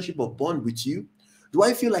relationship or bond with you? Do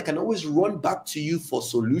I feel like I can always run back to you for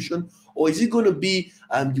solution? Or is it going to be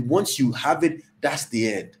once you have it, that's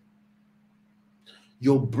the end?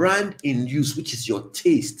 Your brand in use, which is your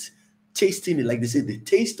taste. Tasting it, like they say, the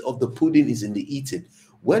taste of the pudding is in the eating.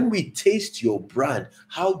 When we taste your brand,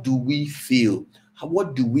 how do we feel?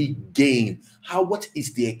 What do we gain? What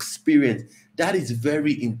is the experience? That is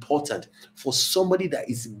very important for somebody that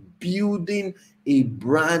is building a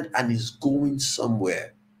brand and is going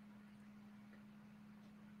somewhere.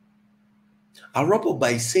 I'll wrap up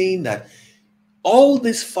by saying that all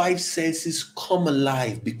these 5 senses come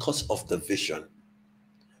alive because of the vision.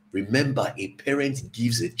 Remember, a parent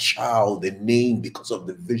gives a child a name because of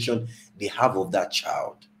the vision they have of that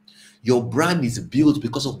child. Your brand is built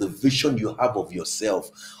because of the vision you have of yourself.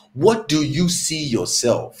 What do you see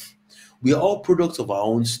yourself? We are all products of our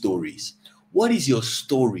own stories. What is your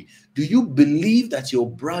story? Do you believe that your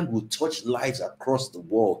brand will touch lives across the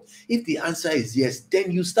world? If the answer is yes,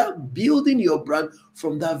 then you start building your brand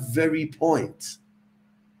from that very point.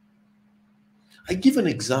 I give an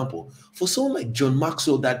example. For someone like John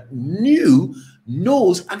Maxwell that knew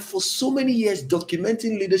knows, and for so many years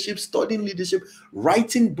documenting leadership, studying leadership,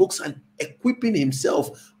 writing books, and equipping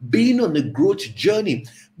himself, being on a growth journey,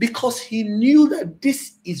 because he knew that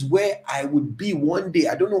this is where I would be one day.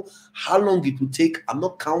 I don't know how long it would take. I'm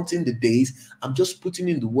not counting the days. I'm just putting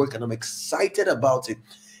in the work, and I'm excited about it.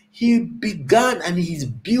 He began and he's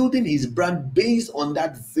building his brand based on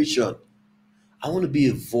that vision. I want to be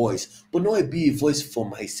a voice, but not be a voice for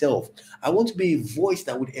myself. I want to be a voice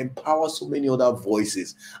that would empower so many other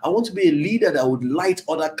voices. I want to be a leader that would light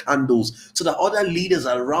other candles so that other leaders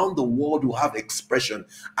around the world will have expression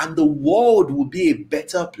and the world will be a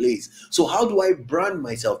better place. So how do I brand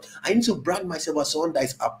myself? I need to brand myself as someone that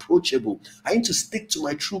is approachable. I need to stick to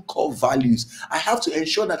my true core values. I have to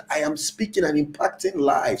ensure that I am speaking and impacting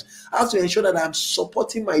lives. I have to ensure that I'm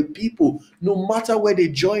supporting my people no matter where they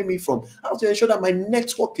join me from. I have to ensure that my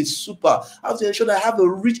network is super. I have to ensure that I have a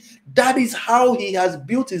rich. That is how he has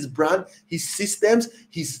built his brand, his systems,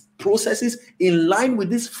 his processes in line with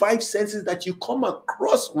these 5 senses that you come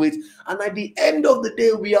across with. And at the end of the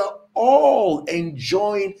day, we are all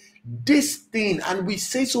enjoying this thing. And we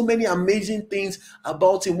say so many amazing things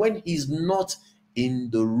about him when he's not in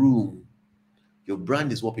the room. Your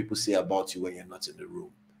brand is what people say about you when you're not in the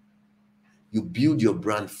room. You build your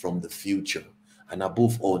brand from the future. And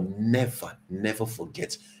above all, never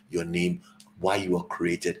forget your name, why you are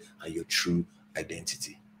created, and your true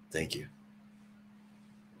identity. Thank you.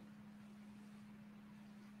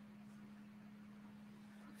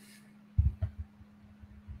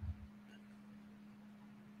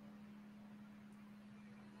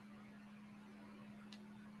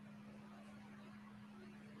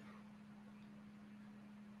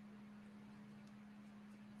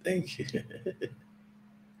 Thank you.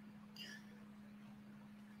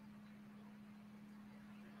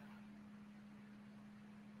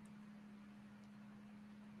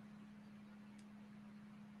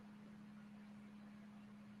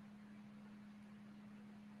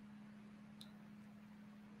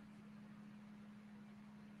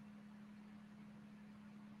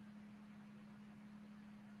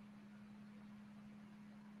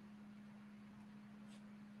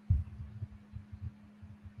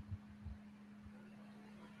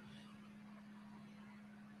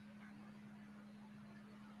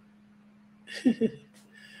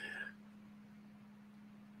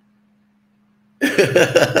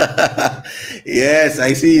 Yes,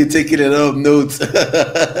 I see you taking a lot of notes.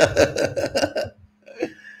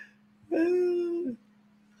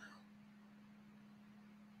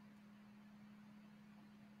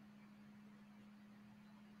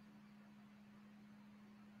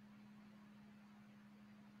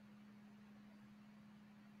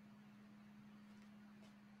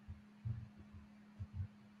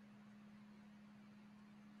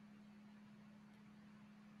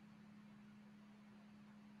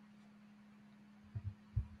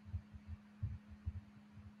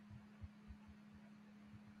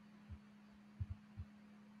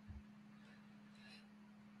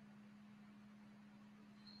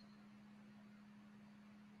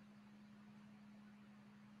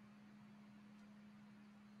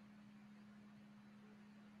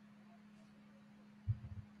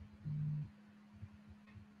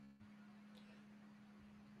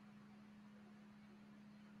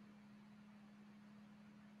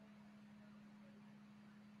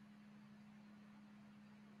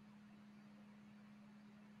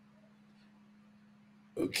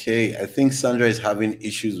 Okay, I think Sandra is having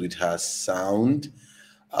issues with her sound.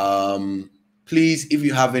 Please, if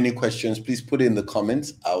you have any questions, please put it in the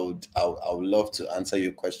comments. I would love to answer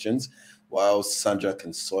your questions while Sandra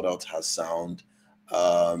can sort out her sound.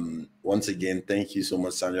 Once again, thank you so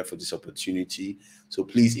much, Sandra, for this opportunity. So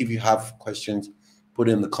please, if you have questions, put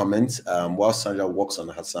it in the comments. While Sandra works on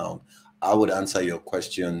her sound, I would answer your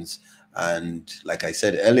questions. And like I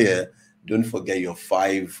said earlier, don't forget your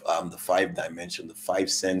the 5 dimension, the 5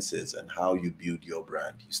 senses, and how you build your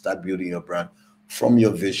brand. You start building your brand from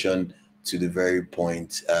your vision to the very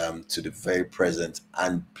point, to the very present.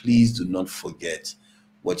 And please do not forget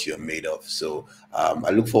what you're made of. So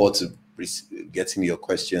I look forward to getting your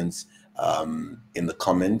questions in the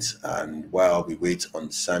comments. And while we wait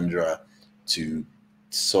on Sandra to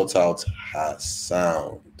sort out her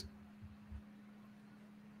sound.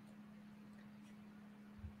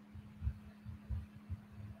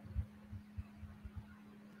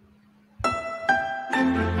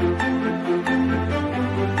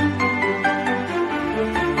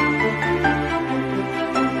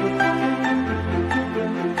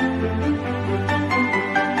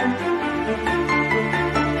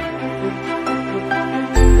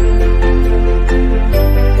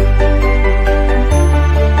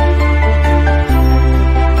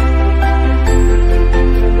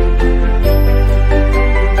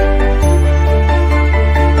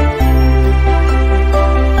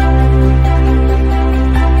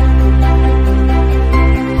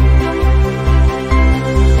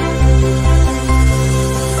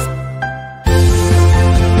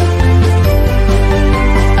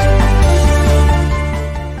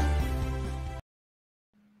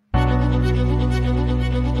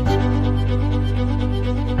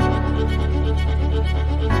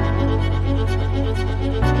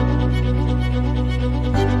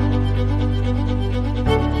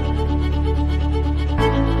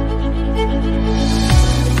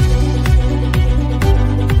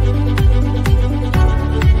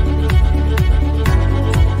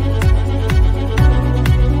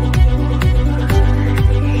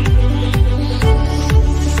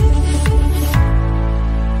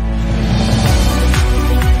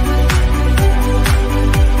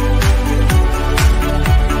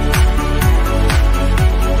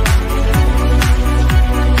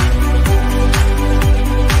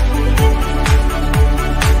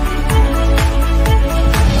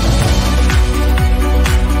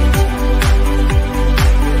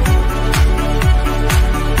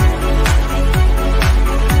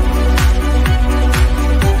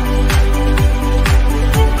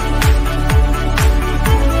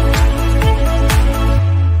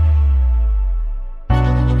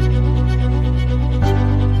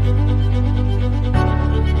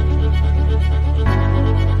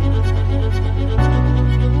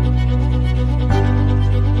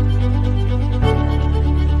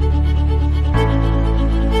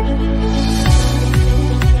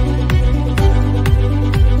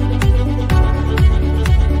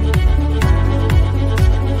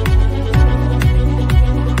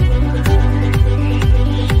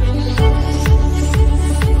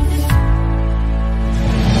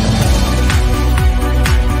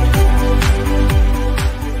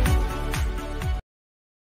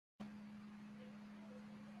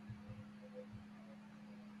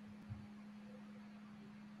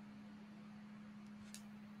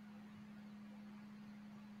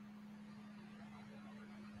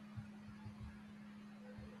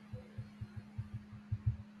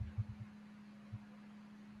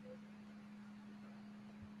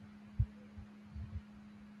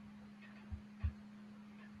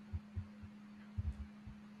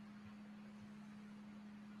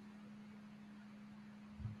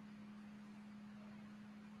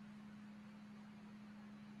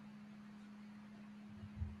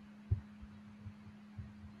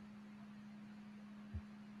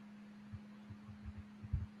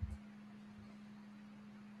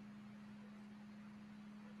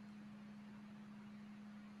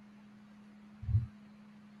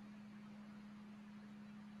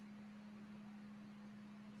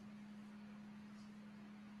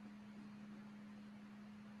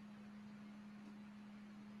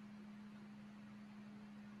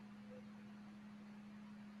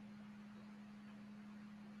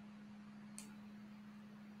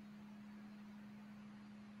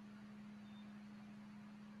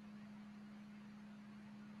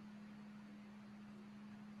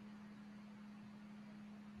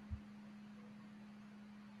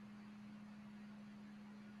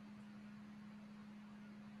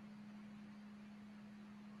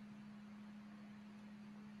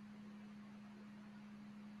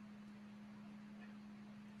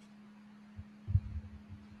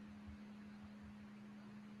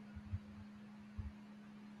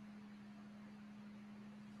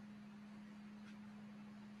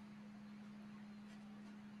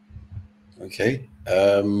 Okay.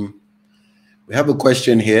 We have a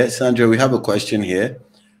question here, Sandra. We have a question here.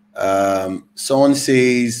 Someone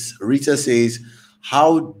says, Rita says,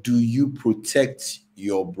 how do you protect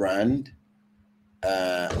your brand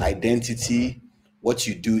identity? What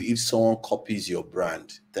you do if someone copies your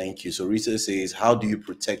brand? Thank you. So Rita says, how do you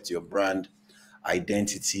protect your brand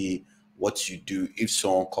identity? What you do if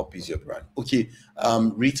someone copies your brand? Okay,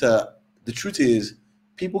 Rita. The truth is,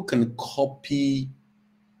 people can copy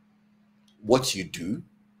what you do,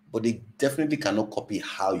 but they definitely cannot copy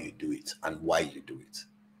how you do it and why you do it.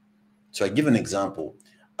 So I give an example.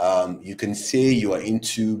 You can say you are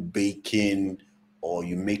into baking or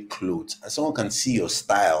you make clothes, and someone can see your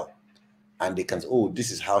style and they can say, oh,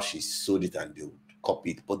 this is how she sewed it, and they'll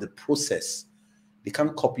copy it. But the process, they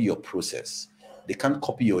can't copy your process. They can't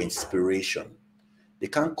copy your inspiration. They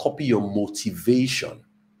can't copy your motivation.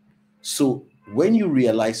 So when you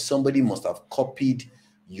realize somebody must have copied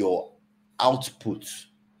your output,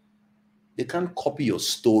 they can't copy your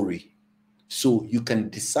story. So you can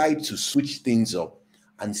decide to switch things up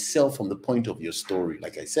and sell from the point of your story.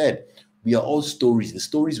 Like I said, we are all stories. The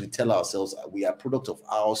stories we tell ourselves, we are product of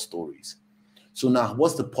our stories. So now,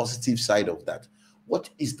 what's the positive side of that? What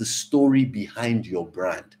is the story behind your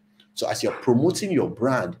brand? So as you're promoting your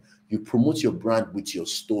brand, you promote your brand with your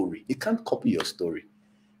story. They can't copy your story.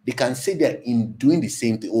 They can say they're in doing the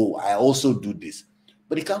same thing. Oh, I also do this.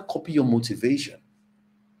 But they can't copy your motivation.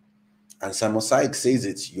 And Simon Sinek says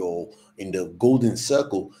it's your in the golden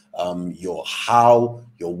circle, your how,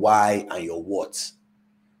 your why, and your what.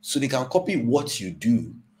 So they can copy what you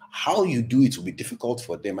do. How you do it will be difficult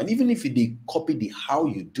for them. And even if they copy the how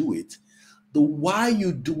you do it, the why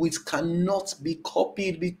you do it cannot be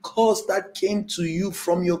copied because that came to you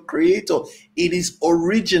from your creator. It is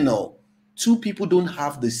original. Two people don't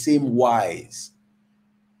have the same whys.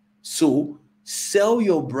 So sell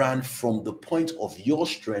your brand from the point of your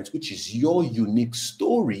strength, which is your unique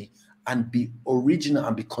story, and be original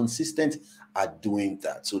and be consistent at doing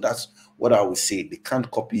that. So that's what I would say. They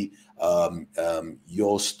can't copy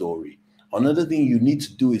your story. Another thing you need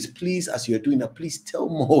to do is, please, as you're doing that, please tell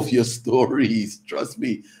more of your stories. Trust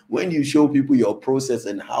me, when you show people your process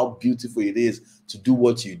and how beautiful it is to do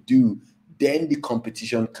what you do, then the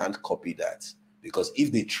competition can't copy that. Because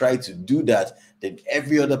if they try to do that, then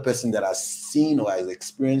every other person that has seen or has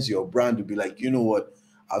experienced your brand will be like, you know what?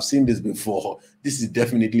 I've seen this before. This is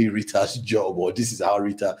definitely Rita's job, or this is how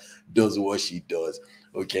Rita does what she does.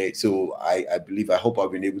 Okay, so I believe, I hope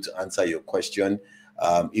I've been able to answer your question.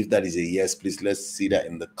 If that is a yes, please let's see that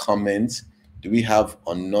in the comments. Do we have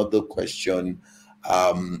another question?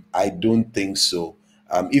 I don't think so.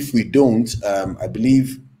 If we don't, I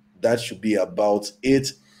believe that should be about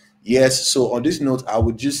it. Yes, so on this note, I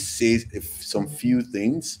would just say some few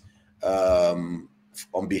things on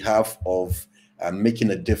behalf of Making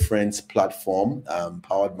a Difference platform,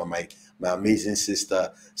 powered by my amazing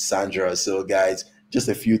sister, Sandra. So, guys, just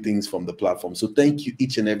a few things from the platform. So thank you,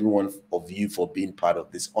 each and every one of you, for being part of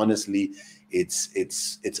this. Honestly,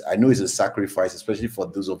 it's I know it's a sacrifice, especially for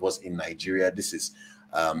those of us in Nigeria. This is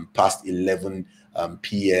past 11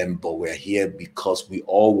 p.m., but we're here because we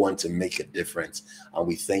all want to make a difference, and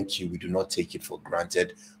we thank you. We do not take it for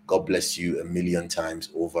granted. God bless you a million times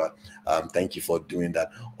over. Thank you for doing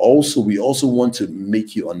that. Also, we also want to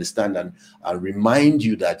make you understand and remind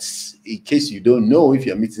you that, in case you don't know, if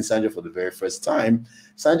you're meeting Sandra for the very first time,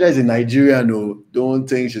 Sandra is a Nigerian. No, don't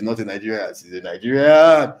think she's not a Nigerian. She's a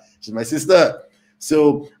Nigerian. She's my sister.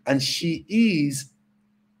 So, and she is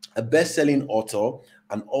a best-selling author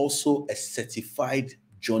and also a certified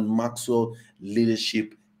John Maxwell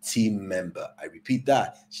leadership team member. I repeat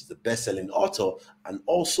that. She's a best-selling author and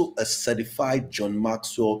also a certified John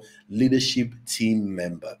Maxwell leadership team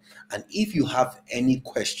member. And if you have any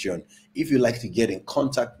question, if you'd like to get in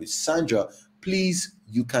contact with Sandra, please,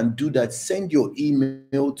 you can do that. Send your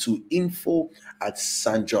email to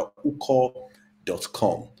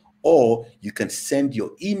info@sandraukoh.com, or you can send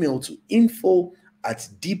your email to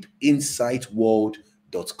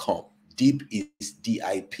info@deepinsightworld.com. Deep is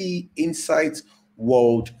DIP,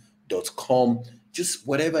 insightworld.com. Just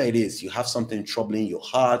whatever it is, you have something troubling your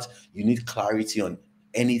heart, you need clarity on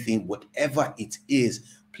anything, whatever it is,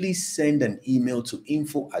 please send an email to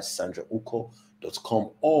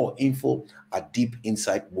info@sandraukoh.com or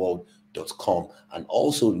info@deepinsightworld.com. And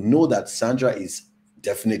also know that Sandra is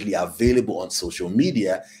definitely available on social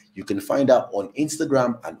media. You can find her on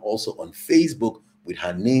Instagram and also on Facebook with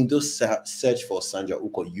her name. Just search for Sandra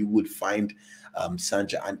Ukoh. You would find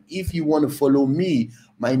Sandra. And if you want to follow me,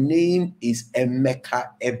 my name is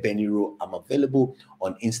Emeka Ebeniro. I'm available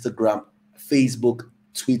on Instagram, Facebook,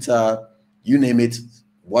 Twitter, you name it,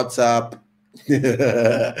 WhatsApp,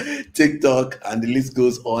 TikTok, and the list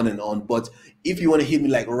goes on and on. But if you want to hit me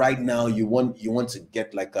like right now, you want to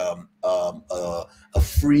get like a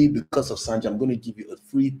free, because of Sandra, I'm going to give you a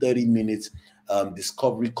free 30 minutes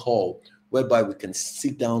discovery call whereby we can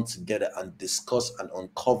sit down together and discuss and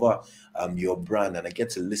uncover your brand, and I get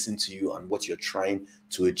to listen to you and what you're trying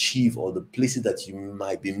to achieve or the places that you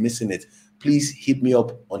might be missing it. Please hit me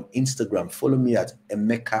up on Instagram. Follow me at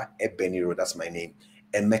Emeka Ebeniro. That's my name.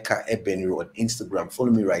 Emeka Ebeniro on Instagram.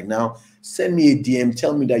 Follow me right now. Send me a DM.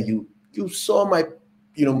 Tell me that you saw my,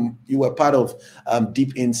 you were part of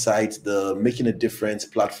Deep Insights, the Making a Difference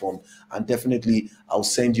platform, and definitely I'll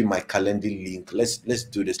send you my calendar link. Let's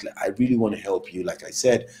do this. I really want to help you. Like I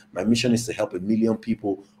said, my mission is to help 1 million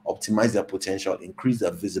people optimize their potential, increase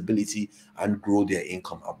their visibility, and grow their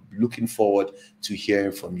income. I'm looking forward to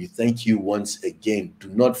hearing from you. Thank you once again. Do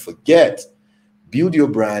not forget, build your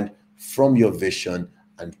brand from your vision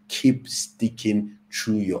and keep sticking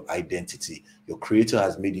true your identity. Your creator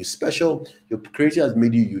has made you special. Your creator has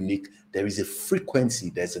made you unique. There is a frequency,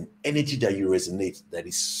 there's an energy that you resonate that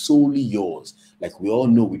is solely yours. Like we all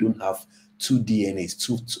know, we don't have two DNAs,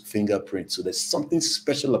 two fingerprints. So there's something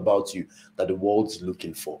special about you that the world's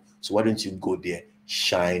looking for. So why don't you go there,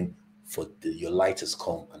 shine, for your light has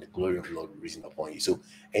come and the glory of the Lord will risen upon you. So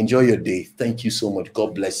enjoy your day. Thank you so much.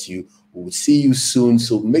 God bless you. We will see you soon.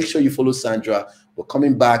 So make sure you follow Sandra. We're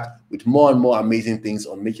coming back with more and more amazing things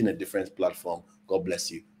on Making a Difference platform. God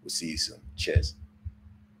bless you. We'll see you soon. Cheers.